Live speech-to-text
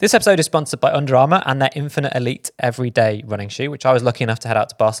This episode is sponsored by Under Armour and their Infinite Elite Everyday running shoe, which I was lucky enough to head out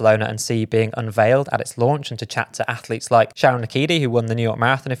to Barcelona and see being unveiled at its launch and to chat to athletes like Sharon Nakidi, who won the New York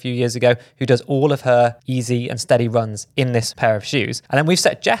Marathon a few years ago, who does all of her easy and steady runs in this pair of shoes. And then we've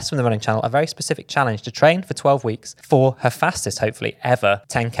set Jess from the Running Channel a very specific challenge to train for 12 weeks for her fastest, hopefully, ever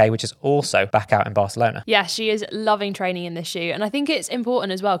 10K, which is also back out in Barcelona. Yeah, she is loving training in this shoe. And I think it's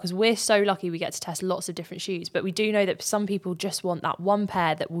important as well because we're so lucky we get to test lots of different shoes. But we do know that some people just want that one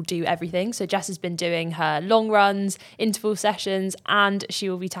pair that will do everything. So Jess has been doing her long runs, interval sessions, and she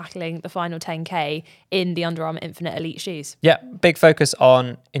will be tackling the final 10K in the Under Armour Infinite Elite shoes. Yeah, big focus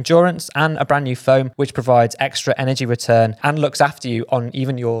on endurance and a brand new foam, which provides extra energy return and looks after you on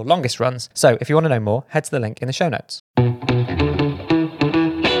even your longest runs. So if you want to know more, head to the link in the show notes.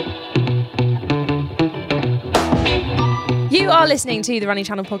 You are listening to the Running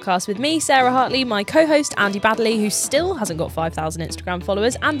Channel podcast with me, Sarah Hartley, my co-host Andy Baddeley, who still hasn't got 5,000 Instagram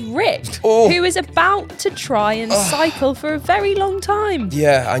followers, and Rick, who is about to try and cycle for a very long time.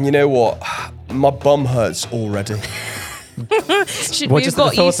 Yeah, and you know what? My bum hurts already. We've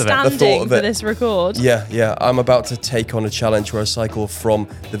got you standing for this record. Yeah. I'm about to take on a challenge where I cycle from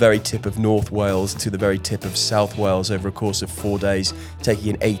the very tip of North Wales to the very tip of South Wales over a course of 4 days,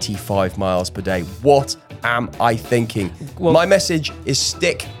 taking in 85 miles per day. What am I thinking? Well, my message is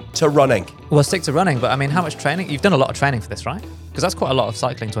stick to running. Well, stick to running, but I mean, how much training? You've done a lot of training for this, right? Because that's quite a lot of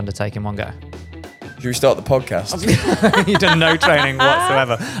cycling to undertake in one go. Should we start the podcast? You've done no training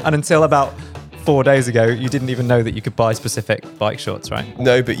whatsoever. And until about 4 days ago, you didn't even know that you could buy specific bike shorts, right?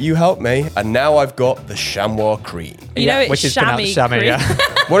 No, but you helped me, and now I've got the chamois cream. You know, it's which is chamois pronounced chamois, cream. yeah.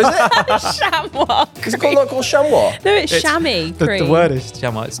 What is it? Chamois. Is it not called chamois? No, it's chamois cream. The word is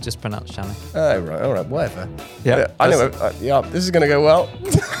chamois, it's just pronounced chamois. Oh, right, all right, whatever. Yeah, I know. Yeah, this is going to go well.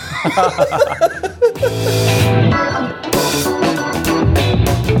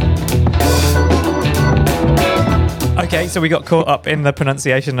 Okay, so we got caught up in the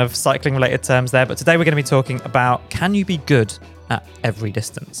pronunciation of cycling-related terms there, but today we're going to be talking about, can you be good at every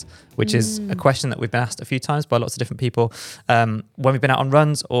distance? Which is a question that we've been asked a few times by lots of different people when we've been out on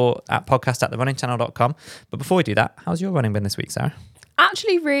runs or at podcast@therunningchannel.com. But before we do that, how's your running been this week, Sarah?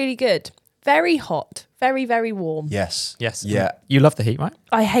 Actually really good. Very hot. Very, very warm. Yes. Yeah. You love the heat, right?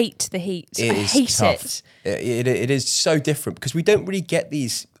 I hate the heat. I hate tough. it. It is so different because we don't really get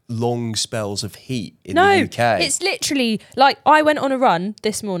these long spells of heat in the UK. It's literally like I went on a run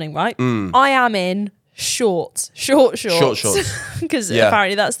this morning, right? I am in short shorts. Because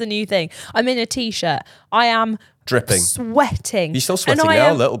apparently that's the new thing. I'm in a t-shirt. I am dripping. Sweating. You're still sweating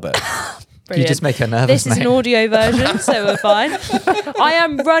now a little bit. Brilliant. You just make her nervous, This is mate. an audio version, so we're fine. I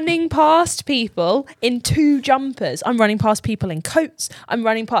am running past people in 2 jumpers. I'm running past people in coats. I'm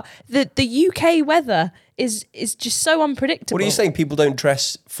running past... The UK weather is just so unpredictable. What are you saying? People don't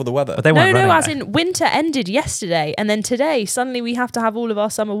dress for the weather? But they weren't running, as in winter ended yesterday, and then today, suddenly we have to have all of our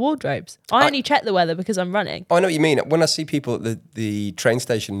summer wardrobes. I only check the weather because I'm running. I know what you mean. When I see people at the train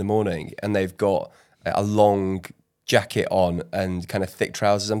station in the morning and they've got a long jacket on and kind of thick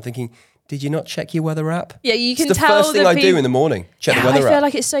trousers, I'm thinking... Did you not check your weather app? Yeah, you can it's the tell first thing I do in the morning. Check the weather app. I feel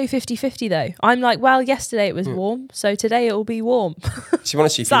like it's so 50-50 though. I'm like, well, yesterday it was warm, so today it will be warm. So you want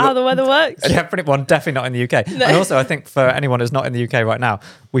to see Is that how the weather works? Yeah, pretty one, definitely not in the UK. No. And also, I think for anyone who's not in the UK right now,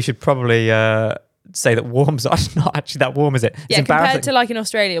 we should probably say that warm's not actually that warm, is it? It's compared to like in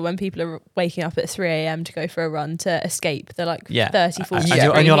Australia when people are waking up at 3 a.m. to go for a run to escape, they're like 30, 40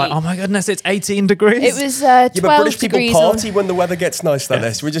 and you're like, oh my goodness, it's 18 degrees. It was 12 but British people degrees party when the weather gets nice like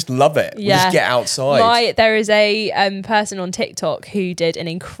this. We just love it. We just get outside. There is a person on TikTok who did an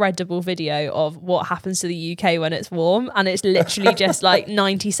incredible video of what happens to the UK when it's warm, and it's literally just like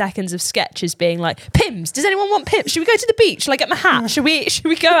 90 seconds of sketches being like, Pims, does anyone want Pims? Should we go to the beach? Shall I get my hat? Should we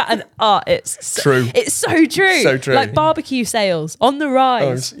go out? And it's true. It's so true. So true. Like barbecue sales on the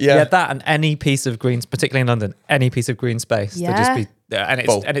rise. Yeah, that and any piece of green, particularly in London, any piece of green space. Yeah. Just be,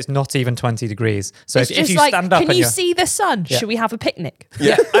 and it's not even 20 degrees. So if you like, stand up, can you see the sun? Should we have a picnic?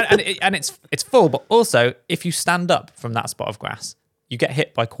 Yeah, and it's full. But also, if you stand up from that spot of grass, you get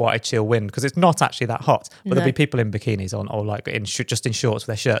hit by quite a chill wind because it's not actually that hot. But there'll be people in bikinis on, or like just in shorts with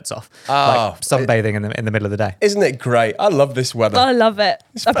their shirts off, like sunbathing in the middle of the day. Isn't it great? I love this weather. I love it.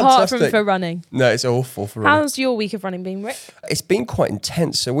 It's Apart fantastic. from for running. No, it's awful for running. How's your week of running been, Rick? It's been quite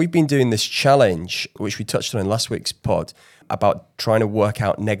intense. So we've been doing this challenge, which we touched on in last week's pod, about trying to work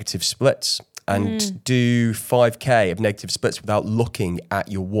out negative splits and do 5K of negative splits without looking at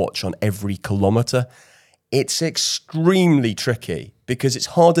your watch on every kilometre. It's extremely tricky because it's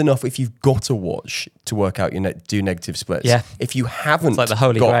hard enough if you've got a watch to work out do negative splits. Yeah. If you haven't like the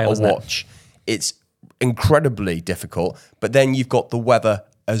Holy got Grail, a watch, it's incredibly difficult. But then you've got the weather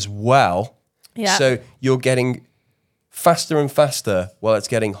as well. Yeah. So you're getting faster and faster while it's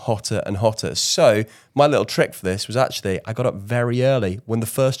getting hotter and hotter. So my little trick for this was actually I got up very early when the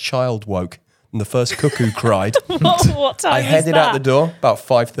first child woke and the first cuckoo cried. What time I is headed that? out the door about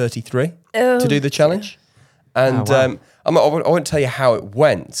 5:33 to do the challenge. And wow. I won't tell you how it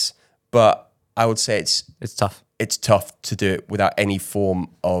went, but I would say It's tough. it's tough to do it without any form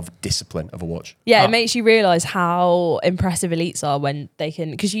of discipline of a watch. Yeah, it makes you realise how impressive elites are when they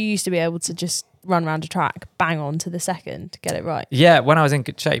can, because you used to be able to just run around a track, bang on to the second to get it right. Yeah, when I was in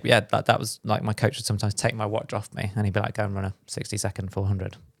good shape, that was like my coach would sometimes take my watch off me and he'd be like, go and run a 60-second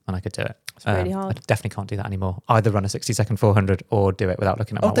 400. And I could do it. It's really hard. I definitely can't do that anymore. Either run a 60-second 400 or do it without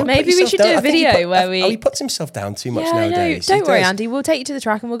looking at my watch. don't Maybe put we yourself should down. do a I think video where we- he puts himself down too much Yeah, I know. nowadays. Don't He worry, does. Andy. We'll take you to the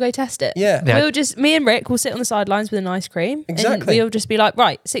track and we'll go test it. Yeah. Yeah. We'll just, me and Rick will sit on the sidelines with an ice cream. And Exactly. we'll just be like,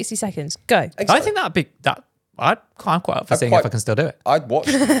 right, 60 seconds, go. Exactly. I think that'd be that. I'm quite up for seeing if I can still do it. I'd watch.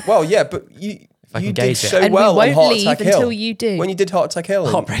 Well, yeah, but you I can did gauge it. so And well we on won't Heart leave Attack Hill. until you do. When you did Heart Attack Hill.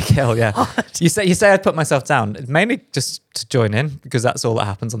 Heartbreak Hill, yeah. You say I'd put myself down, mainly just to join in because that's all that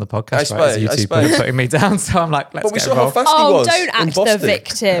happens on the podcast. I right? suppose, Is I YouTube suppose. putting me down, so I'm like, let's But we get saw how involved. fast he Oh, was don't in act the Boston.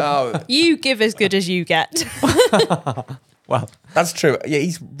 victim. Oh, You give as good as you get. Well, that's true. Yeah,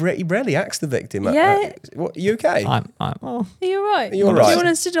 he rarely acts the victim. Yeah. What, are you okay? well, Are you all right? You're all Do right. you want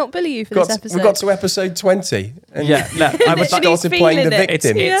us to not bully you for this episode? We got to episode 20. And yeah. Look, I was like, Literally started playing the feeling it.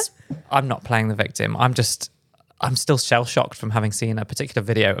 victim. it's I'm not playing the victim. I'm still shell shocked from having seen a particular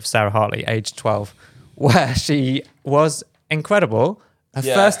video of Sarah Hartley, aged 12, where she was incredible. Her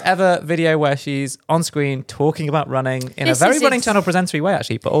Yeah. first ever video where she's on screen talking about running in This a very is running channel presentery way,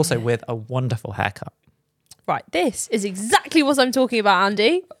 actually, but also with a wonderful haircut. Right, this is exactly what I'm talking about,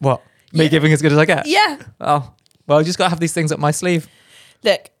 Andy. What? Me giving as good as I get? Yeah. Oh, well, you just got to have these things up my sleeve.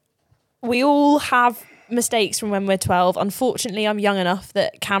 Look, we all have mistakes from when we're 12. Unfortunately, I'm young enough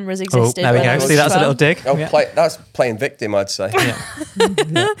that cameras existed. there we when I go. was See, that's a 12. little dig. Oh, Yeah. that's playing victim, I'd say.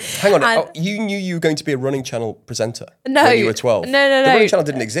 Hang on. And- You knew you were going to be a running channel presenter No. when you were 12. No. The running channel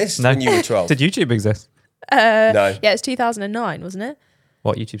didn't exist No. when you were 12. Did YouTube exist? No. Yeah, it's 2009, wasn't it?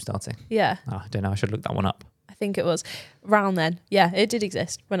 What, YouTube starting? Yeah, Oh, I don't know. I should look that one up. I think it was around then. Yeah, it did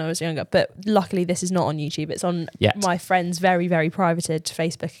exist when I was younger. But luckily, this is not on YouTube. It's on Yet. my friend's very, very privated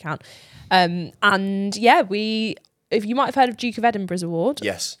Facebook account. And yeah, if you might have heard of Duke of Edinburgh's award.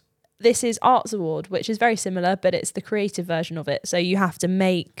 Yes. This is Arts Award, which is very similar, but it's the creative version of it. So you have to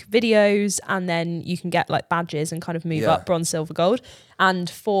make videos and then you can get like badges and kind of move Yeah. up bronze, silver, gold. And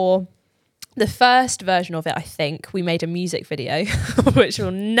for the first version of it, I think, we made a music video, which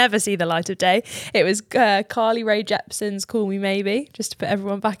will never see the light of day. It was Carly Rae Jepsen's Call Me Maybe, just to put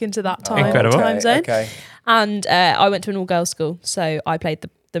everyone back into that Incredible. time zone. Okay. And I went to an all-girls school, so I played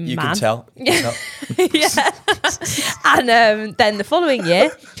the You man. can tell. You can tell. Yeah. And then the following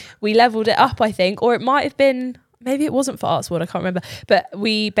year, we leveled it up, I think, or it might have been, maybe it wasn't for Arts Award, I can't remember. But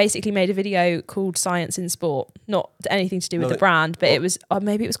we basically made a video called Science in Sport, not anything to do with the brand, but it was, or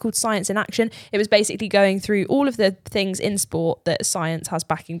maybe it was called Science in Action. It was basically going through all of the things in sport that science has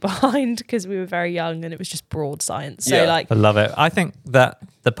backing behind, because we were very young and it was just broad science. So Yeah. like, I love it. I think that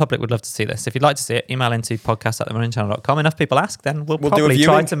the public would love to see this. If you'd like to see it, email into podcast@therunningchannel.com. Enough people ask, then we'll We'll do a probably viewing.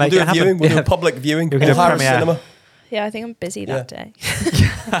 try to make we'll do it a viewing. happen. We'll do Yeah. a public viewing. We can We'll do a hire a premiere. cinema. yeah, I think I'm busy that day.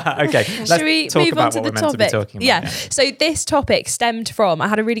 Okay, let's Should we talk move about on to what the we're meant to be topic? talking about. Yeah. So this topic stemmed from, I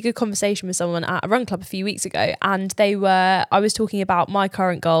had a really good conversation with someone at a run club a few weeks ago, and I was talking about my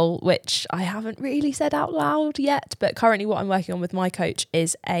current goal, which I haven't really said out loud yet, but currently what I'm working on with my coach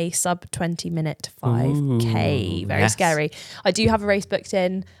is a sub 20-minute 5K. Ooh, Very yes. scary. I do have a race booked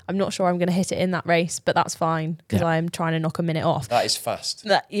in. I'm not sure I'm going to hit it in that race, but that's fine because Yeah. I'm trying to knock a minute off. That is fast.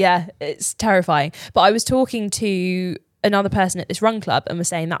 Yeah, it's terrifying. But I was talking to another person at this run club and was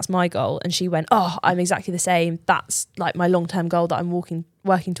saying that's my goal, and she went, oh, I'm exactly the same, that's like my long-term goal that I'm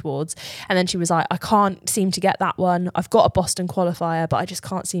working towards. And then she was like, I can't seem to get that one. I've got a Boston qualifier, but I just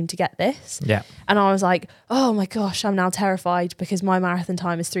can't seem to get this. Yeah. And I was like, oh my gosh, I'm now terrified because my marathon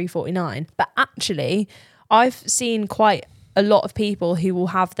time is 3:49. But actually, I've seen quite a lot of people who will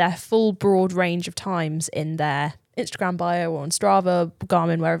have their full broad range of times in their Instagram bio or on Strava,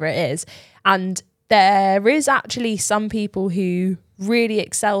 Garmin, wherever it is. And there is actually some people who really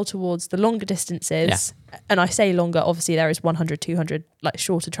excel towards the longer distances. Yeah. And I say longer, obviously there is 100, 200, like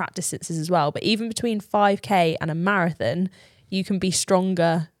shorter track distances as well. But even between 5K and a marathon, you can be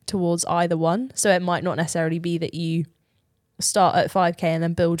stronger towards either one. So it might not necessarily be that you start at 5K and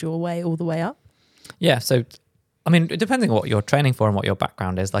then build your way all the way up. Yeah. So, I mean, depending on what you're training for and what your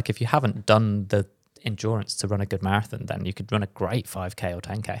background is, like if you haven't done the endurance to run a good marathon, then you could run a great 5K or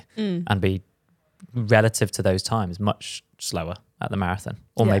 10K and be relative to those times much slower at the marathon,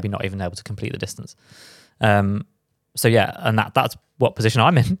 or Yeah. maybe not even able to complete the distance. So yeah, and that's what position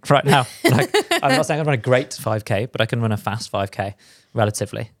I'm in right now. Like, I'm not saying I run a great 5K, but I can run a fast 5K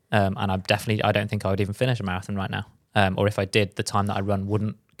relatively. And I don't think I would even finish a marathon right now. Or if I did, the time that I run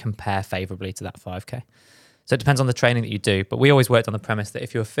wouldn't compare favorably to that 5K. So it depends on the training that you do. But we always worked on the premise that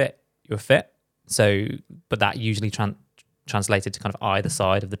if you're fit, you're fit. So, but that usually translated to kind of either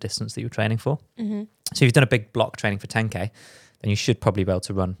side of the distance that you're training for. Mm-hmm. So if you've done a big block training for 10K, then you should probably be able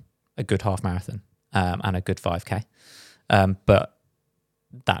to run a good half marathon and a good 5K. But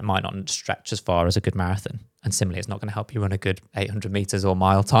that might not stretch as far as a good marathon. And similarly, it's not going to help you run a good 800 meters or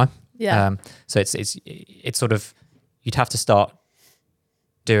mile time. Yeah. So it's sort of, you'd have to start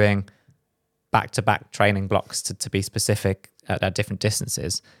doing back-to-back training blocks to be specific at different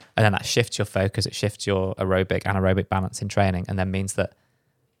distances. And then that shifts your focus, it shifts your aerobic, anaerobic balance in training, and then means that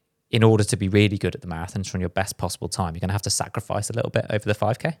in order to be really good at the marathon, to run your best possible time, you're going to have to sacrifice a little bit over the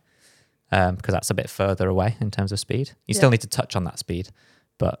 5K because that's a bit further away in terms of speed. You still need to touch on that speed,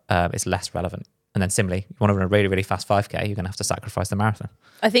 but it's less relevant. And then similarly, you want to run a really, really fast 5K, you're going to have to sacrifice the marathon.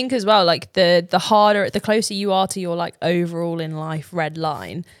 I think as well, like the closer you are to your like overall in life red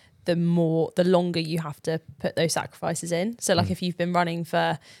line, the longer you have to put those sacrifices in. So like if you've been running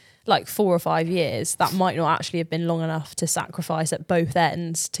for like 4 or 5 years, that might not actually have been long enough to sacrifice at both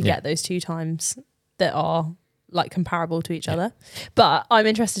ends to get those 2 times that are like comparable to each other. But I'm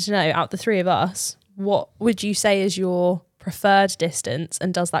interested to know, out the 3 of us, what would you say is your preferred distance,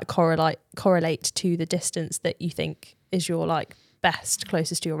 and does that correlate to the distance that you think is your like best,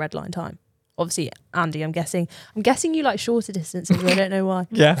 closest to your red line time? Obviously, Andy, I'm guessing you like shorter distances, but I don't know why.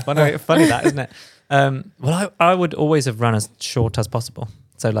 Yeah, funny that, isn't it? Well, I would always have run as short as possible.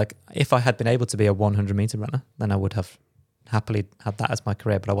 So like if I had been able to be a 100 meter runner, then I would have happily had that as my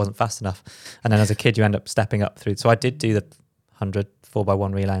career, but I wasn't fast enough. And then as a kid, you end up stepping up through. So I did do the 100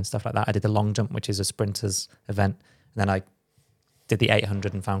 4x1 relay and stuff like that. I did the long jump, which is a sprinter's event. And then I did the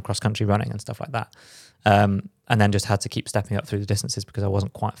 800 and found cross-country running and stuff like that. And then just had to keep stepping up through the distances because I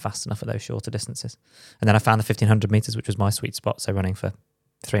wasn't quite fast enough for those shorter distances. And then I found the 1500 meters, which was my sweet spot. So running for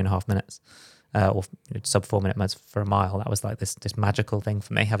 3.5 minutes or sub 4 minute modes for a mile. That was like this magical thing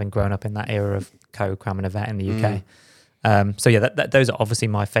for me, having grown up in that era of co-cram and event in the UK. So yeah, those are obviously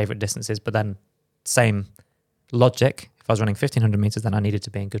my favorite distances, but then same logic. If I was running 1500 meters, then I needed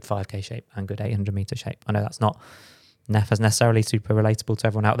to be in good 5K shape and good 800 meter shape. I know that's not necessarily super relatable to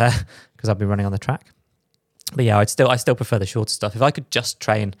everyone out there because I've been running on the track. But yeah, I still prefer the shorter stuff. If I could just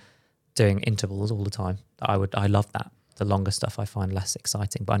train doing intervals all the time, I love that. The longer stuff I find less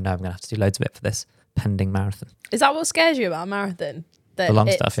exciting, but I know I'm going to have to do loads of it for this pending marathon. Is that what scares you about a marathon? The long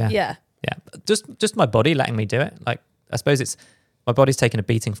stuff, yeah. Yeah. Just my body letting me do it. Like, I suppose it's my body's taken a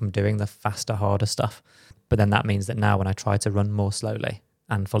beating from doing the faster, harder stuff. But then that means that now when I try to run more slowly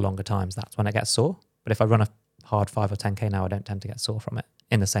and for longer times, that's when I get sore. But if I run a hard 5 or 10K now, I don't tend to get sore from it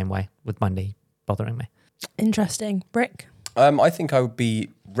in the same way with my knee bothering me. Interesting. Brick? I think I would be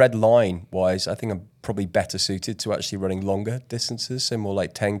red line wise. I think I'm probably better suited to actually running longer distances, so more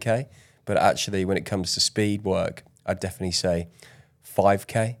like 10K. But actually, when it comes to speed work, I'd definitely say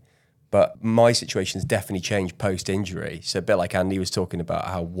 5K. But my situation's definitely changed post-injury. So a bit like Andy was talking about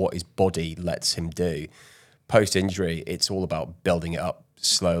how what his body lets him do. Post-injury, it's all about building it up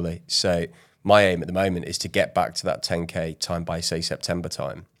slowly. So my aim at the moment is to get back to that 10K time by, say, September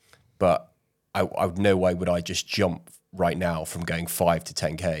time. But I no way would I just jump right now from going 5 to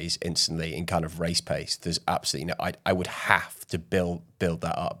 10Ks instantly in kind of race pace. There's absolutely no... I would have to build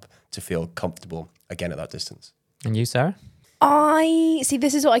that up to feel comfortable again at that distance. And you, Sarah? I see.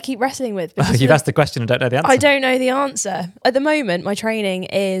 This is what I keep wrestling with. You've asked the question and don't know the answer. I don't know the answer. At the moment, my training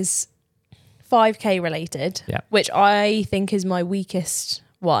is 5K related, which I think is my weakest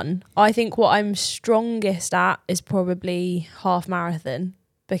one. I think what I'm strongest at is probably half marathon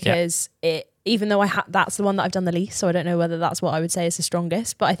because even though that's the one that I've done the least, so I don't know whether that's what I would say is the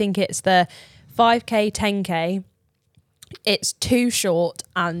strongest, but I think it's the 5K, 10K. It's too short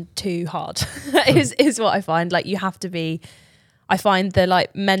and too hard is what I find. Like you have to be... I find the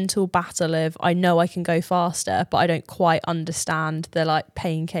like mental battle of I know I can go faster, but I don't quite understand the like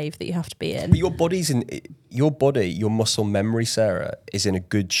pain cave that you have to be in. But your muscle memory, Sarah, is in a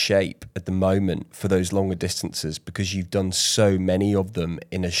good shape at the moment for those longer distances because you've done so many of them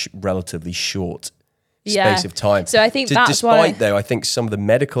in a relatively short space of time. So I think that's why... Despite, though, I think some of the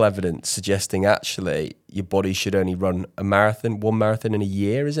medical evidence suggesting actually your body should only run one marathon in a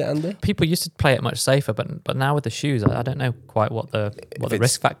year, is it, Andy? People used to play it much safer, but now with the shoes, I don't know quite what the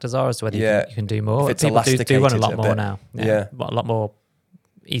risk factors are as to whether you can do more. If it's people do run a lot elasticated more now. Yeah. A lot more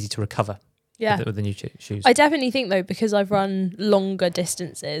easy to recover. Yeah. with the new shoes. I definitely think though, because I've run longer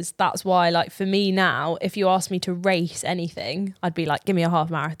distances, that's why, like, for me now, if you ask me to race anything, I'd be like, give me a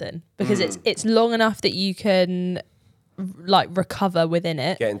half marathon, because it's long enough that you can like recover within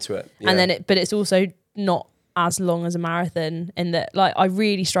it, Get into it. and then but it's also not as long as a marathon, in that, like, I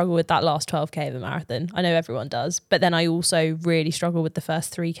really struggle with that last 12k of a marathon. I know everyone does, but then I also really struggle with the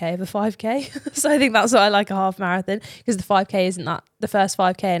first 3k of a 5k. So I think that's why I like a half marathon, because the 5k isn't that, the first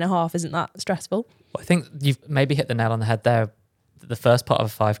 5k and a half isn't that stressful. I think you've maybe hit the nail on the head there. The first part of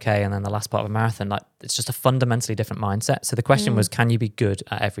a 5k and then the last part of a marathon, like, it's just a fundamentally different mindset. So the question was, can you be good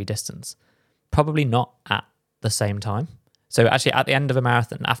at every distance? Probably not at the same time. So actually, at the end of a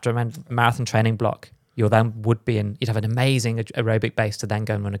marathon, after a marathon training block, you'd have an amazing aerobic base to then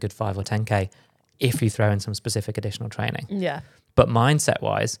go and run a good 5 or 10k if you throw in some specific additional training. Yeah. But mindset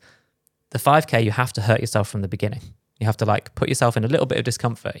wise, the 5k, you have to hurt yourself from the beginning. You have to, like, put yourself in a little bit of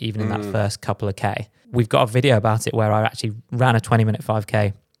discomfort, even in that first couple of k. We've got a video about it where I actually ran a 20-minute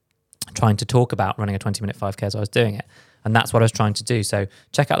 5k, trying to talk about running a 20-minute 5k as I was doing it. And that's what I was trying to do. So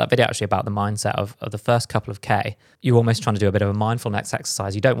check out that video actually about the mindset of the first couple of k. You're almost trying to do a bit of a mindfulness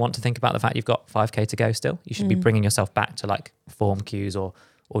exercise. You don't want to think about the fact you've got 5k to go still. You should be bringing yourself back to, like, form cues or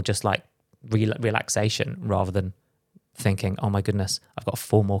just like relaxation, rather than thinking, oh my goodness, I've got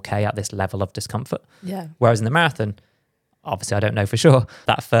 4 more k at this level of discomfort. Yeah. Whereas in the marathon, obviously I don't know for sure,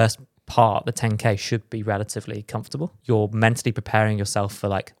 that first part, the 10k, should be relatively comfortable. You're mentally preparing yourself for,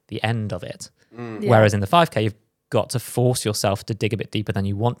 like, the end of it. Whereas in the 5k, you've got to force yourself to dig a bit deeper than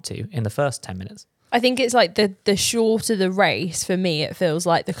you want to in the first 10 minutes. I think it's like the shorter the race, for me, it feels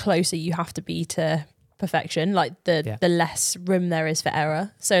like the closer you have to be to perfection, like the less room there is for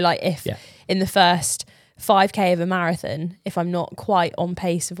error. So, like, if in the first 5k of a marathon, if I'm not quite on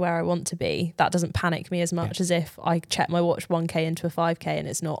pace of where I want to be, that doesn't panic me as much as if I check my watch 1k into a 5k and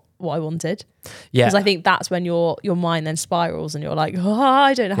it's not what I wanted. Yeah. Because I think that's when your mind then spirals and you're like, oh,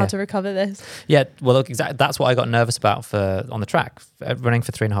 I don't know how to recover this. Yeah, well, look, exactly. That's what I got nervous about on the track, running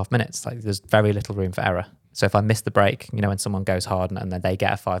for 3.5 minutes. Like, there's very little room for error. So if I miss the break, when someone goes hard and then they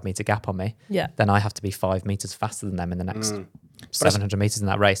get a 5 meter gap on me, then I have to be 5 meters faster than them in the next 700 meters in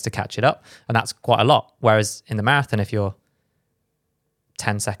that race to catch it up. And that's quite a lot. Whereas in the marathon, if you're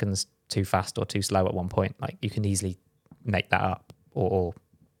 10 seconds too fast or too slow at one point, like, you can easily make that up or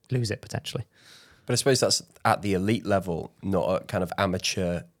lose it potentially. But I suppose that's at the elite level, not at kind of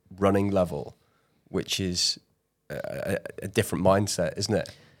amateur running level, which is a different mindset, isn't it?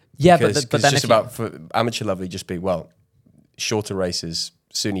 Yeah, because but then it's just about, for amateur level, you just be, well, shorter races,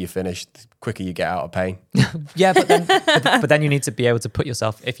 sooner you finish, the quicker you get out of pain. Yeah, but then you need to be able to put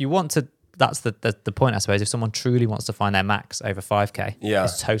yourself, if you want to, that's the point, I suppose. If someone truly wants to find their max over 5k,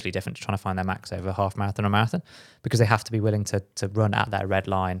 it's totally different to trying to find their max over a half marathon or marathon, because they have to be willing to run at that red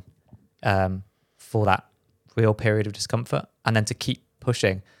line for that real period of discomfort, and then to keep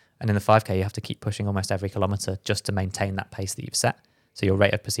pushing. And in the 5k, you have to keep pushing almost every kilometre just to maintain that pace that you've set. So your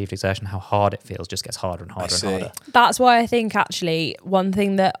rate of perceived exertion, how hard it feels, just gets harder and harder and harder. That's why I think, actually, one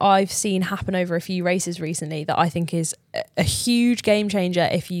thing that I've seen happen over a few races recently that I think is a huge game changer,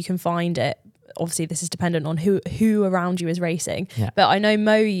 if you can find it. Obviously, this is dependent on who around you is racing. Yeah. But I know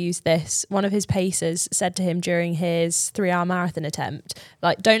Mo used this. One of his pacers said to him during his 3-hour marathon attempt,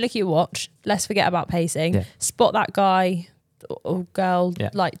 like, don't look at your watch. Let's forget about pacing. Yeah. Spot that guy or girl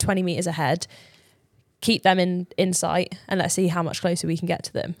like 20 meters ahead. Keep them in sight, and let's see how much closer we can get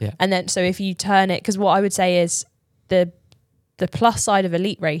to them. Yeah. And then, so if you turn it, because what I would say is the plus side of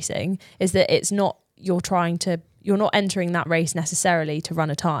elite racing is that it's not, you're not entering that race necessarily to run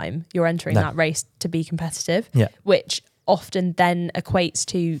a time. You're entering that race to be competitive, which often then equates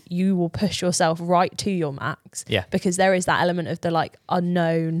to you will push yourself right to your max. Yeah. Because there is that element of the, like,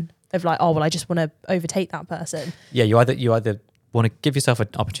 unknown of, like, oh, well, I just want to overtake that person. Yeah. You either want to give yourself an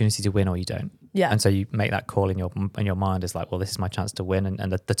opportunity to win or you don't. Yeah. And so you make that call in your mind is like, well, this is my chance to win,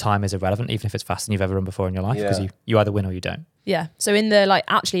 and the time is irrelevant, even if it's faster than you've ever run before in your life, because you either win or you don't. Yeah. So in the, like,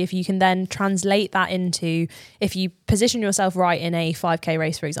 actually, if you can then translate that into, if you position yourself right in a 5k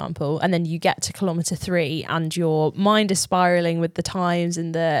race, for example, and then you get to kilometer 3 and your mind is spiraling with the times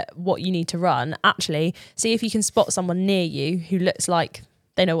and what you need to run, actually see if you can spot someone near you who looks like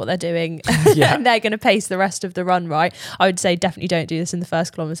they know what they're doing and they're going to pace the rest of the run, right? I would say definitely don't do this in the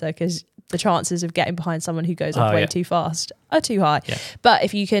first kilometre, because the chances of getting behind someone who goes off way too fast are too high. Yeah. But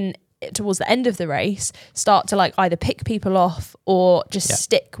if you can, towards the end of the race, start to, like, either pick people off or just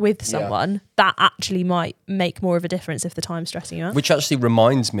stick with someone, that actually might make more of a difference if the time's stressing you out. Which actually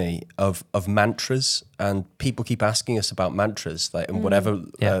reminds me of mantras, and people keep asking us about mantras, like, in whatever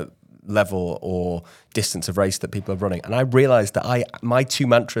level or distance of race that people are running. And I realized that my two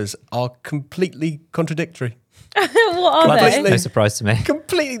mantras are completely contradictory. What are they? No surprise to me.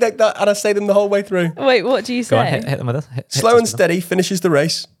 Completely like that. And I say them the whole way through. Wait, what do you Go on, say? hit them with us. Hit Slow us and with them. steady finishes the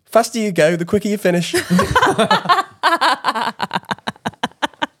race. Faster you go, the quicker you finish.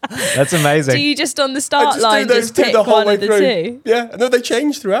 That's amazing. Do you just on the I start just line do those just two pick the whole one way of the through. two? Yeah, and then they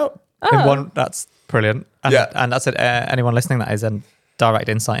change throughout. In one, that's brilliant. And, Yeah. and that's it. Anyone listening, that is a direct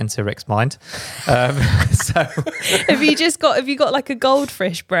insight into Rick's mind. So Have you got like a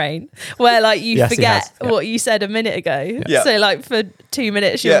goldfish brain where like you Yes, he forget has, yeah. what you said a minute ago? Yeah. So like for 2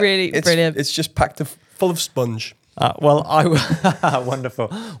 minutes you're really it's, brilliant. It's just packed full of sponge. wonderful.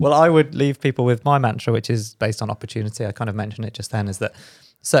 Well, I would leave people with my mantra, which is based on opportunity. I kind of mentioned it just then, is that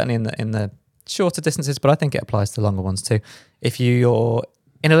certainly in the shorter distances, but I think it applies to longer ones too. If you're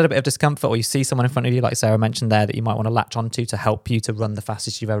in a little bit of discomfort or you see someone in front of you, like Sarah mentioned there, that you might want to latch onto to help you to run the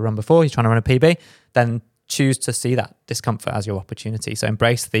fastest you've ever run before, you're trying to run a PB, then choose to see that discomfort as your opportunity. So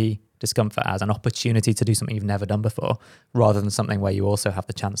embrace the discomfort as an opportunity to do something you've never done before, rather than something where you also have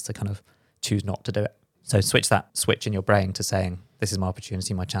the chance to kind of choose not to do it. So switch that switch in your brain to saying, this is my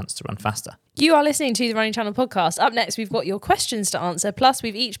opportunity, my chance to run faster. You are listening to the Running Channel podcast. Up next, we've got your questions to answer. Plus,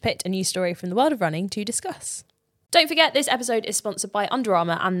 we've each picked a news story from the world of running to discuss. Don't forget, this episode is sponsored by Under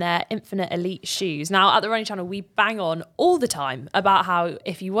Armour and their Infinite Elite shoes. Now, at the Running Channel, we bang on all the time about how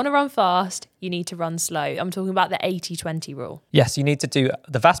if you want to run fast, you need to run slow. I'm talking about the 80-20 rule. Yes, you need to do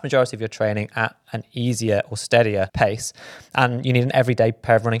the vast majority of your training at an easier or steadier pace. And you need an everyday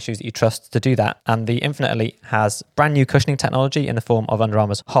pair of running shoes that you trust to do that. And the Infinite Elite has brand new cushioning technology in the form of Under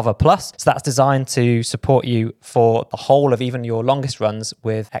Armour's Hover Plus. So that's designed to support you for the whole of even your longest runs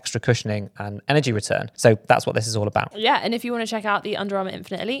with extra cushioning and energy return. So that's what this is all about. Yeah, and if you want to check out the Under Armour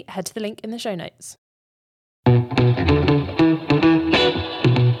Infinite Elite, head to the link in the show notes.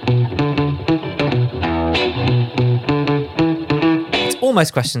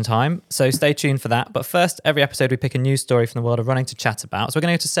 Almost question time, so stay tuned for that. But first, every episode we pick a news story from the world of running to chat about. So we're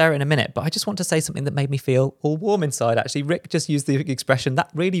going to go to Sarah in a minute, but I just want to say something that made me feel all warm inside, actually. Rick just used the expression, that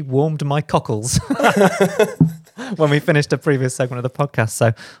really warmed my cockles when we finished a previous segment of the podcast.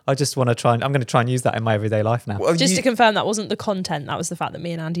 So I just want to I'm going to try and use that in my everyday life now. Well, Just to confirm, that wasn't the content. That was the fact that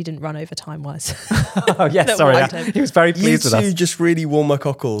me and Andy didn't run over time-wise. Oh, yes, that sorry. warmed him. He was very you pleased with two us. just really warm my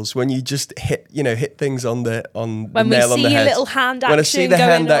cockles when you just hit things on the When we nail on see the a head. little hand When I see the action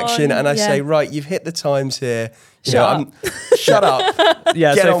hand going action on, and I yeah. say, right, you've hit the times here. You Shut know, shut up.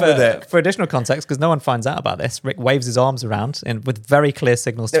 Yeah, Get so on with it. for additional context, because no one finds out about this, Rick waves his arms around with very clear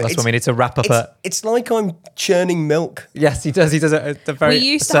signals to No, us it's- when we need to wrap up It's like I'm churning milk. Yes, he does. He does a very We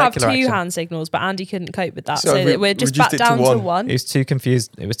used to have two circular action. hand signals, but Andy couldn't cope with that. So So, I that we're just back reduced it to down to one. one. It was too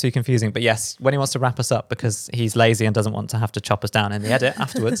confused. It was too confusing. But yes, when he wants to wrap us up because he's lazy and doesn't want to have to chop us down in the edit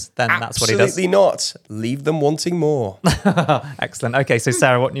afterwards, then that's what he does. Absolutely not. Leave them wanting more. Excellent. Okay, so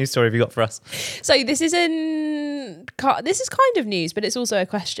Sarah, what news story have you got for us? So this is kind of news, but it's also a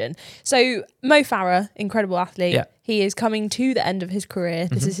question. So Mo Farah, incredible athlete. Yeah. He is coming to the end of his career.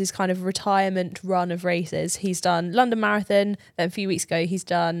 This is his kind of retirement run of races. He's done London Marathon, then a few weeks ago he's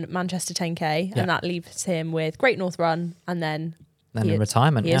done Manchester 10K, Yeah. and that leaves him with Great North Run, and then Then he in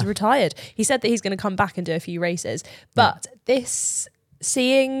retirement, He is retired. He said that he's going to come back and do a few races, but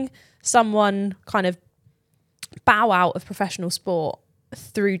seeing someone kind of bow out of professional sport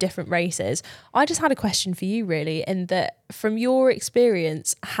through different races, I just had a question for you really, in that from your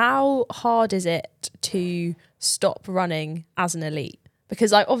experience, how hard is it to stop running as an elite?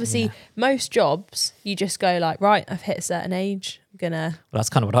 Because like obviously most jobs you just go like, right, I've hit a certain age, I'm Well, that's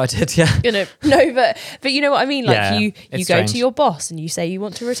kind of what I did, yeah. no, but you know what I mean? Like Yeah, you it's go strange. to your boss and you say you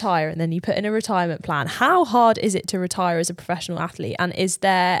want to retire, and then you put in a retirement plan. How hard is it to retire as a professional athlete? And is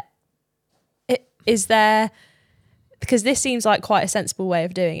there because this seems like quite a sensible way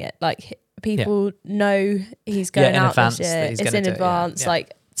of doing it. Like people know he's going in out advance this that year. he's It's gonna in do it, yeah, advance. yeah.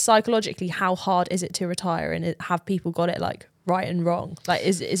 Like psychologically, how hard is it to retire, and have people got it like right and wrong? Like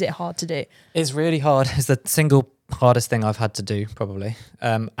is it hard to do? It's really hard. It's the single hardest thing I've had to do, probably.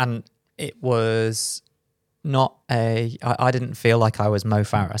 And it was not I didn't feel like I was Mo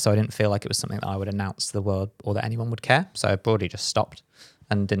Farah, so I didn't feel like it was something that I would announce to the world or that anyone would care. So I broadly just stopped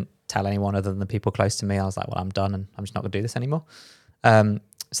and didn't tell anyone other than the people close to me. I was like, well, I'm done and I'm just not going to do this anymore. So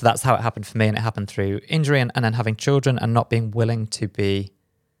that's how it happened for me. And it happened through injury and then having children and not being willing to be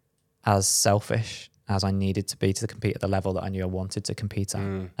as selfish as I needed to be to compete at the level that I knew I wanted to compete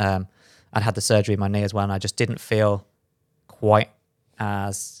at. I'd had the surgery in my knee as well, and I just didn't feel quite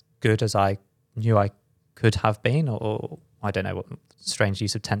as good as I knew I could have been, or I don't know what strange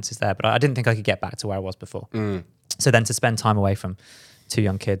use of tense is there, but I didn't think I could get back to where I was before. So then to spend time away from 2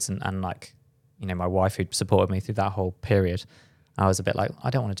 young kids and like, you know, my wife who'd supported me through that whole period, I was a bit like, I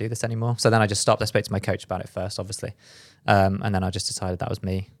don't want to do this anymore. So then I just stopped. I spoke to my coach about it first, obviously. And then I just decided that was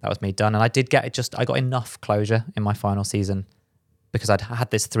me done. And I did I got enough closure in my final season because I'd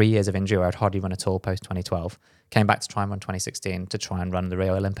had this 3 years of injury where I'd hardly run at all post 2012. Came back to try and run 2016 to try and run the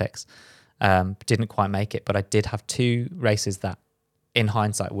Rio Olympics. Didn't quite make it, but I did have 2 races that in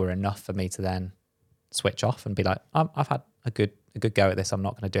hindsight were enough for me to then switch off and be like, I've had a good go at this. I'm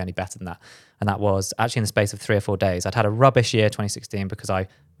not going to do any better than that. And that was actually in the space of 3 or 4 days. I'd had a rubbish year 2016 because I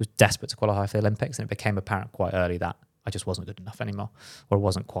was desperate to qualify for the Olympics, and it became apparent quite early that I just wasn't good enough anymore, or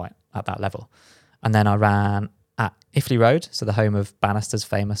wasn't quite at that level. And then I ran at Iffley Road, so the home of Bannister's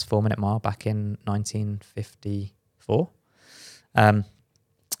famous 4-minute mile back in 1954. And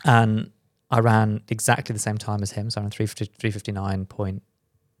I ran exactly the same time as him, so I ran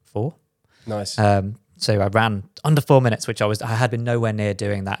 3:59.4. Nice. So I ran under 4 minutes, which I had been nowhere near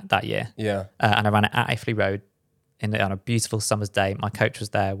doing that year. Yeah. And I ran it at Iffley Road on a beautiful summer's day. My coach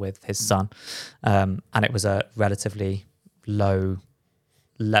was there with his son, and it was a relatively low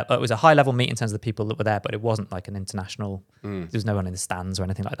level. It was a high level meet in terms of the people that were there, but it wasn't like an international. There was no one in the stands or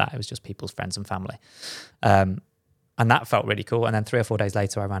anything like that. It was just people's friends and family. And that felt really cool. And then 3 or 4 days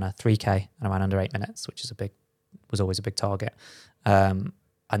later, I ran a 3K and I ran under 8 minutes, which was always a big target.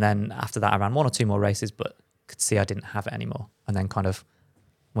 And then after that, I ran 1 or 2 more races, but could see I didn't have it anymore. And then kind of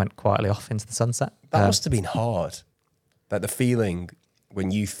went quietly off into the sunset. That must have been hard. Like the feeling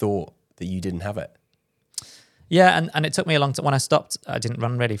when you thought that you didn't have it. Yeah, and it took me a long time. When I stopped, I didn't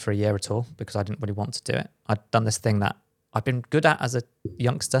run really for a year at all because I didn't really want to do it. I'd done this thing that I'd been good at as a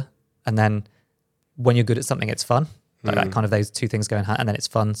youngster. And then when you're good at something, it's fun. Like that kind of those 2 things go in hand, and then it's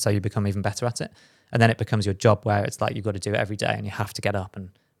fun, so you become even better at it. And then it becomes your job where it's like you've got to do it every day and you have to get up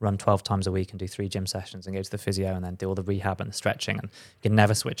and run 12 times a week and do 3 gym sessions and go to the physio and then do all the rehab and the stretching, and you can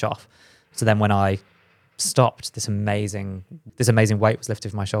never switch off. So then when I stopped, this amazing weight was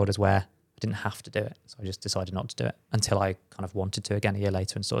lifted from my shoulders where I didn't have to do it. So I just decided not to do it until I kind of wanted to again a year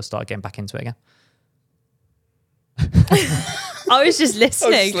later and sort of started getting back into it again. I was just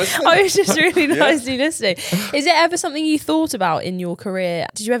listening. I was just really nicely listening. Is it ever something you thought about in your career?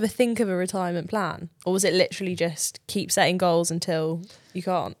 Did you ever think of a retirement plan? Or was it literally just keep setting goals until you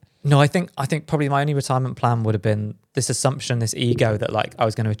can't? No, I think probably my only retirement plan would have been this assumption, this ego that like I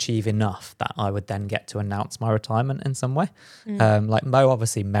was going to achieve enough that I would then get to announce my retirement in some way. Like Mo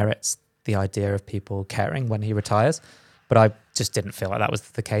obviously merits the idea of people caring when he retires, but I just didn't feel like that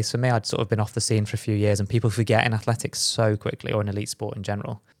was the case for me. I'd sort of been off the scene for a few years, and people forget in athletics so quickly, or in elite sport in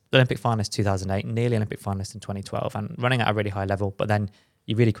general. The Olympic finalist 2008, nearly Olympic finalist in 2012, and running at a really high level, but then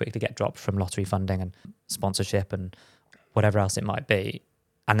you really quickly get dropped from lottery funding and sponsorship and whatever else it might be.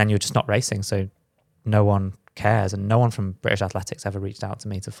 And then you're just not racing, so no one cares, and no one from British Athletics ever reached out to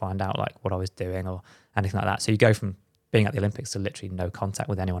me to find out like what I was doing or anything like that. So you go from being at the Olympics to literally no contact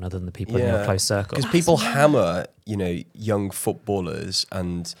with anyone other than the people in your close circle. Because people hammer, young footballers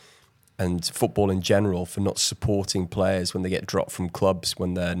and football in general for not supporting players when they get dropped from clubs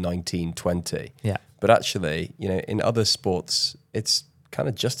when they're 19, 20. Yeah. But actually, in other sports, it's kind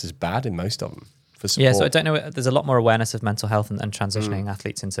of just as bad in most of them for support. Yeah, so I don't know. There's a lot more awareness of mental health and transitioning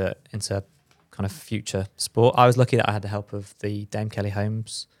athletes into kind of future sport. I was lucky that I had the help of the Dame Kelly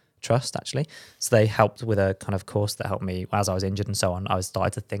Holmes Trust, actually. So they helped with a kind of course that helped me as I was injured and so on. I was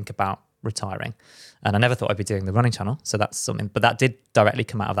started to think about retiring, and I never thought I'd be doing the running channel. So that's something, but that did directly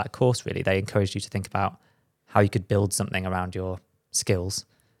come out of that course. Really, they encouraged you to think about how you could build something around your skills.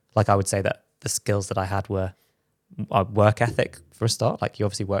 Like I would say that the skills that I had were work ethic for a start. Like you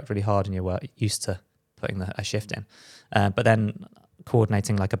obviously worked really hard and you were used to putting a shift in, but then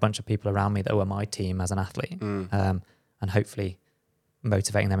coordinating like a bunch of people around me that were my team as an athlete, and hopefully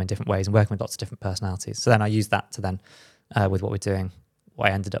motivating them in different ways and working with lots of different personalities. So then I used that to then, with what we're doing, what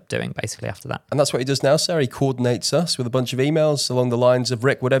I ended up doing basically after that. And that's what he does now, Sarah. He coordinates us with a bunch of emails along the lines of,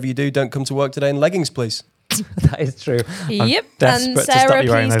 Rick, whatever you do, don't come to work today in leggings, please. That is true. Yep. And Sarah,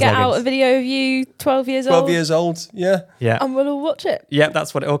 please get out a video of you 12 years old. 12 years old, yeah. And we'll all watch it. Yeah,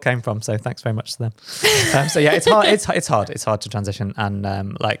 that's what it all came from. So thanks very much to them. So yeah, it's hard. It's hard to transition. And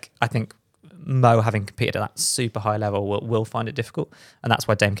I think Mo, having competed at that super high level, will find it difficult. And that's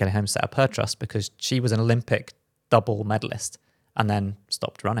why Dame Kelly Holmes set up her trust, because she was an Olympic double medalist and then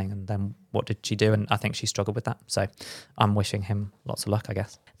stopped running. And then what did she do? And I think she struggled with that. So I'm wishing him lots of luck, I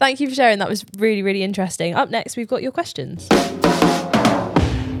guess. Thank you for sharing. That was really, really interesting. Up next, we've got your questions.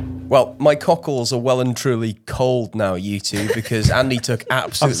 Well, my cockles are well and truly cold now, you two, because Andy took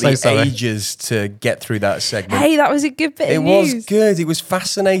absolutely ages to get through that segment. Hey, that was a good bit of news. It was good. It was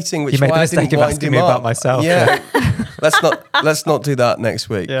fascinating, which You made why the I mistake didn't of wind asking him me up. about myself. Yeah. let's not do that next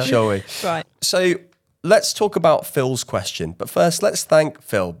week, shall we? Right. So let's talk about Phil's question. But first, let's thank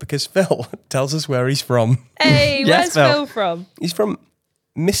Phil, because Phil tells us where he's from. Hey, Yes, where's Phil. Phil from? He's from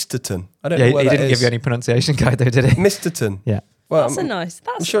Misterton. I don't Yeah, know where he that didn't is. give you any pronunciation guide though, did he? Misterton. Yeah. Well, That's a nice.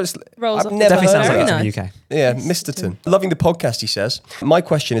 I'm That's sure it's. rolls I've off the never tongue. Definitely heard sounds of like Very it's that. from the UK. Yeah, Misterton. Loving the podcast, he says. My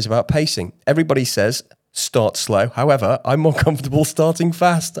question is about pacing. Everybody says start slow. However, I'm more comfortable starting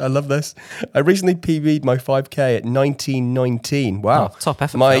fast. I love this. I recently PB'd my 5K at 19:19. Wow. Oh, top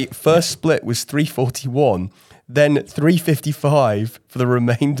effort, My Phil. first split was 3:41. Then 3:55 for the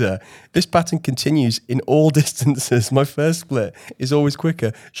remainder. This pattern continues in all distances. My first split is always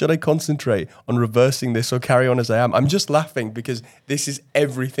quicker. Should I concentrate on reversing this or carry on as I am? I'm just laughing because this is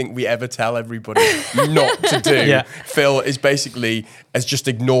everything we ever tell everybody not to do. Yeah. Phil is basically has just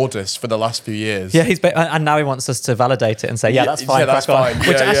ignored us for the last few years. Yeah, and now he wants us to validate it and say, yeah, that's fine. Yeah, that's fine. Which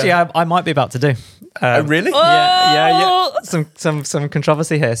Yeah, actually yeah. I might be about to do. Oh, really? Yeah. Some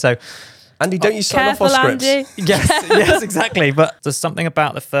controversy here. So Andy, don't you sign off our Careful, scripts? Andy. yes, exactly. But there's something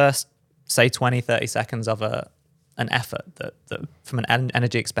about the first, say, 20, 30 seconds of an effort that from an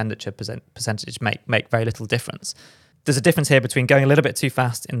energy expenditure percentage make very little difference. There's a difference here between going a little bit too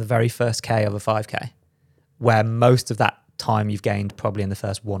fast in the very first K of a 5K, where most of that time you've gained probably in the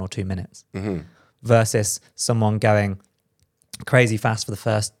first 1 or 2 minutes, versus someone going crazy fast for the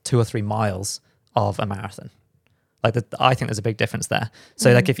first 2 or 3 miles of a marathon. I think there's a big difference there.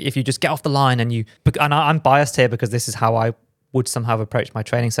 So like if you just get off the line and I'm biased here because this is how I would somehow have approached my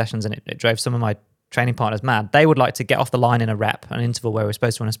training sessions, and it drove some of my training partners mad. They would like to get off the line in a rep, an interval where we're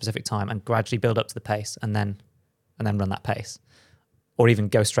supposed to run a specific time, and gradually build up to the pace and then run that pace, or even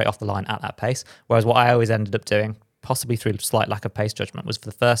go straight off the line at that pace. Whereas what I always ended up doing, possibly through slight lack of pace judgment, was for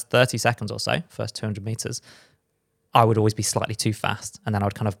the first 30 seconds or so, first 200 meters, I would always be slightly too fast, and then I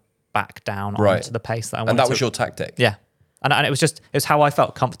would kind of back down onto the pace that I wanted. And that to. was your tactic? Yeah. And it was how I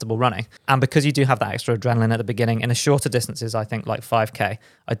felt comfortable running. And because you do have that extra adrenaline at the beginning, in the shorter distances, I think like 5K,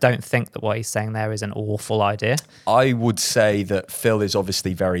 I don't think that what he's saying there is an awful idea. I would say that Phil is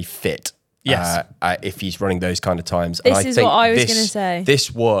obviously very fit. Yes. If he's running those kind of times. This and is think what I was this- gonna say. This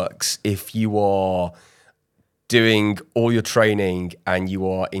works if you are doing all your training and you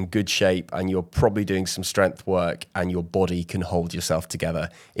are in good shape and you're probably doing some strength work and your body can hold yourself together.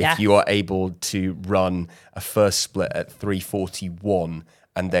 If you are able to run a first split at 3:41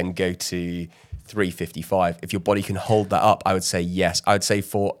 and then go to 3:55, if your body can hold that up, I would say yes. I would say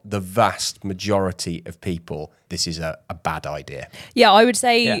for the vast majority of people, this is a bad idea. Yeah, I would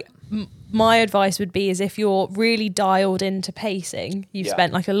say Yeah. my advice would be is if you're really dialed into pacing, you've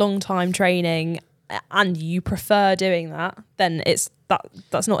spent like a long time training and you prefer doing that, then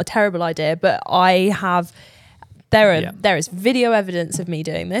that's not a terrible idea. But there is video evidence of me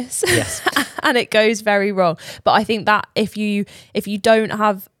doing this. Yes. And it goes very wrong. But I think that if you don't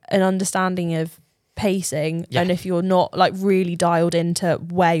have an understanding of pacing, and if you're not like really dialed into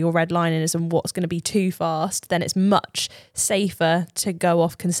where your red line is and what's going to be too fast, then it's much safer to go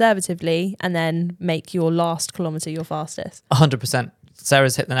off conservatively and then make your last kilometre your fastest. 100%.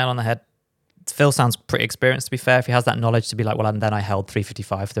 Sarah's hit the nail on the head. Phil sounds pretty experienced, to be fair. If he has that knowledge to be like, well, and then I held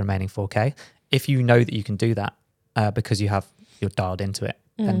 3:55 for the remaining 4K. If you know that you can do that because you're dialed into it,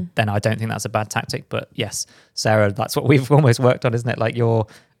 then I don't think that's a bad tactic. But yes, Sarah, that's what we've almost worked on, isn't it? Like your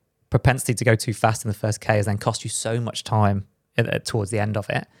propensity to go too fast in the first K has then cost you so much time towards the end of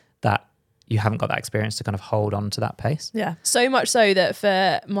it that you haven't got that experience to kind of hold on to that pace. Yeah. So much so that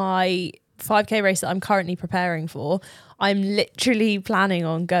for my 5K race that I'm currently preparing for, I'm literally planning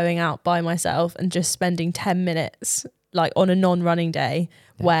on going out by myself and just spending 10 minutes like on a non-running day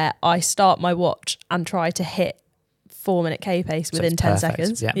where I start my watch and try to hit 4-minute K pace within 10 perfect.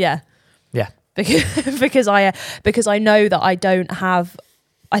 seconds. Yeah. Yeah. Because I know that I don't have,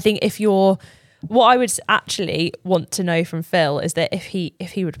 I think what I would actually want to know from Phil is that if he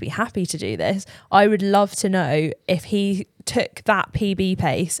would be happy to do this, I would love to know if he took that PB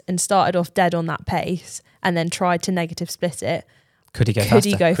pace and started off dead on that pace and then tried to negative split it. Could he go Could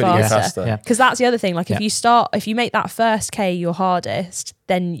he go faster? faster? Yeah. Because that's the other thing. Like if you make that first K your hardest,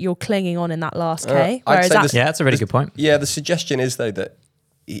 then you're clinging on in that last K. I'd say Yeah, that's a really good point. Yeah, the suggestion is though that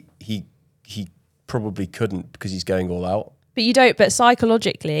he probably couldn't because he's going all out. But you don't. But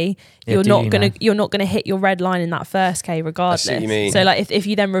psychologically, Yeah, you're do not you gonna know? you're not gonna hit your red line in that first K regardless. what you mean. So like if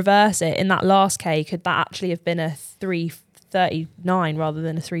you then reverse it in that last K, could that actually have been a 3:39 rather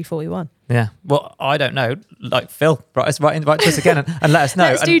than a 3:41. Yeah. Well, I don't know. Like Phil, write to us again and let us know.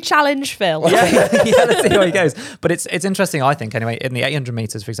 Let's do challenge Phil. Yeah, let's see how he goes. But it's interesting, I think, anyway, in the 800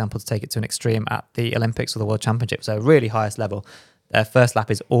 meters, for example, to take it to an extreme at the Olympics or the World Championships, so really highest level, their first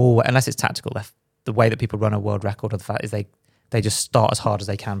lap is all, unless it's tactical, the way that people run a world record, or the fact is they just start as hard as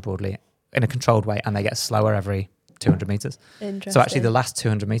they can broadly in a controlled way, and they get slower every 200 meters. Interesting. So actually the last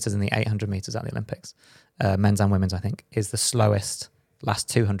 200 meters and the 800 meters at the Olympics, men's and women's, I think, is the slowest last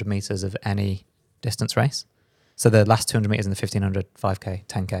 200 meters of any distance race. So the last 200 meters in the 1500, 5k,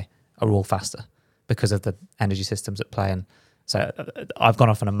 10k are all faster because of the energy systems at play. And so I've gone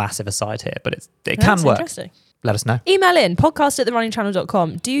off on a massive aside here, but it can work. Interesting. Let us know. Email in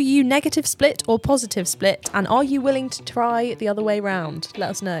podcast@therunningchannel.com. Do you negative split or positive split? And are you willing to try the other way round?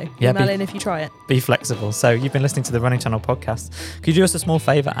 Let us know. Yeah, Email in if you try it. Be flexible. So you've been listening to the Running Channel podcast. Could you do us a small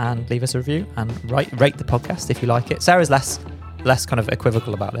favour and leave us a review and rate the podcast if you like it? Sarah's less kind of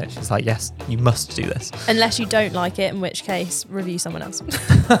equivocal about it. She's like, yes, you must do this. Unless you don't like it, in which case, review someone else.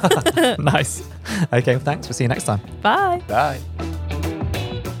 Nice. Okay, thanks. We'll see you next time. Bye. Bye.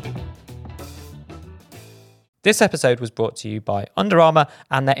 This episode was brought to you by Under Armour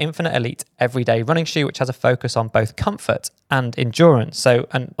and their Infinite Elite everyday running shoe, which has a focus on both comfort and endurance. So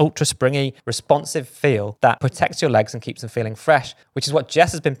an ultra springy, responsive feel that protects your legs and keeps them feeling fresh, which is what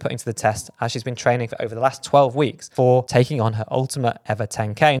Jess has been putting to the test as she's been training for over the last 12 weeks for taking on her ultimate ever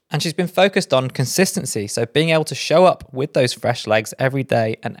 10K. And she's been focused on consistency. So being able to show up with those fresh legs every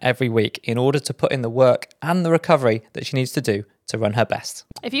day and every week in order to put in the work and the recovery that she needs to do to run her best.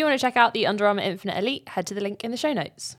 If you want to check out the Under Armour Infinite Elite, head to the link in the show notes.